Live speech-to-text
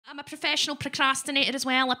I'm a professional procrastinator as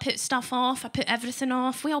well. I put stuff off. I put everything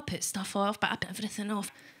off. We all put stuff off, but I put everything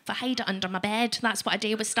off. If I hide it under my bed, that's what I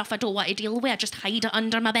do with stuff I don't want to deal with. I just hide it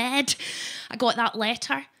under my bed. I got that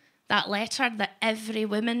letter that every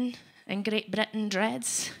woman in Great Britain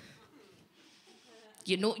dreads.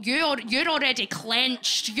 You know, you're already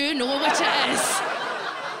clenched. You know what it is.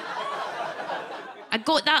 I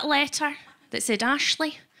got that letter that said,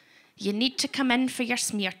 Ashley, you need to come in for your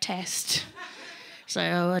smear test. So,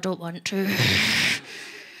 oh, I don't want to.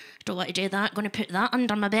 Don't want to do that. Going to put that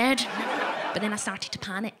under my bed. But then I started to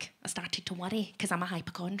panic. I started to worry because I'm a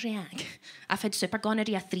hypochondriac. I've had super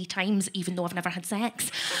gonorrhea 3 times, even though I've never had sex.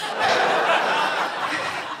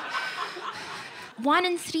 1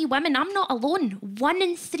 in 3 women, I'm not alone, 1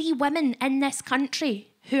 in 3 women in this country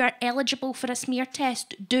who are eligible for a smear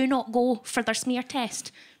test do not go for their smear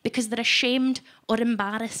test because they're ashamed or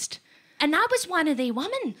embarrassed. And I was one of the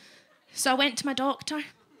women. So I went to my doctor.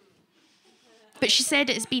 But she said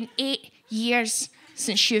it's been 8 years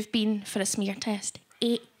since you've been for a smear test.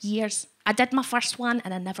 8 years. I did my first one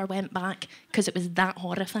and I never went back because it was that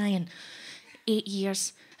horrifying. 8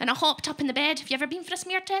 years. And I hopped up in the bed. Have you ever been for a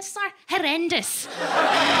smear test, sir? Horrendous.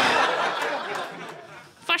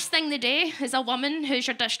 First thing they do is a woman who's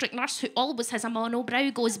your district nurse who always has a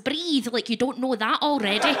monobrow goes, breathe, like you don't know that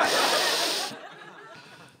already.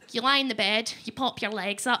 You lie in the bed, you pop your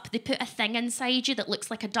legs up, they put a thing inside you that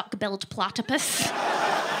looks like a duck-billed platypus.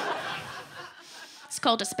 It's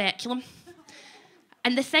called a speculum.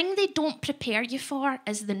 And the thing they don't prepare you for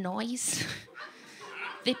is the noise.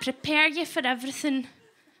 They prepare you for everything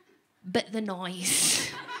but the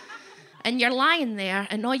noise. And you're lying there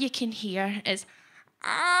and all you can hear is...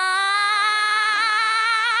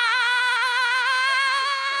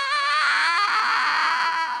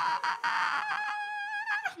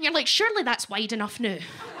 You're like, surely that's wide enough now.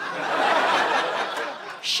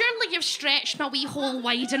 Surely you've stretched my wee hole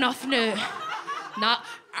wide enough now. Not.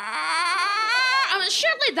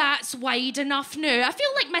 Surely that's wide enough now. I feel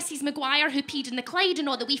like Mrs. Maguire who peed in the Clyde and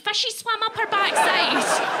all the wee fishies swam up her backside.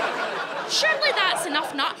 Surely that's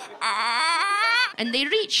enough. Not. And they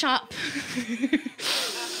reach up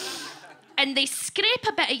and they scrape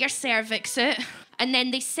a bit of your cervix out and then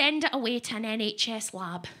they send it away to an NHS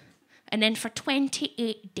lab. And then for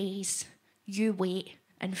 28 days, you wait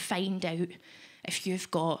and find out if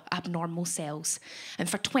you've got abnormal cells. And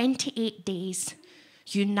for 28 days,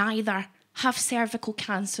 you neither have cervical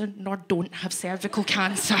cancer nor don't have cervical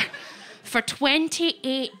cancer. For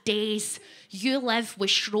 28 days, you live with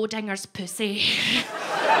Schrodinger's pussy.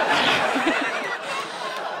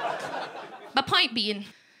 My point being,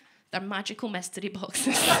 they're magical mystery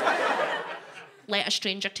boxes. Let a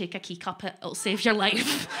stranger take a key cup, it'll save your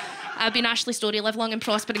life. I've been Ashley Storrie. Live long and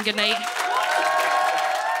prosper and good night.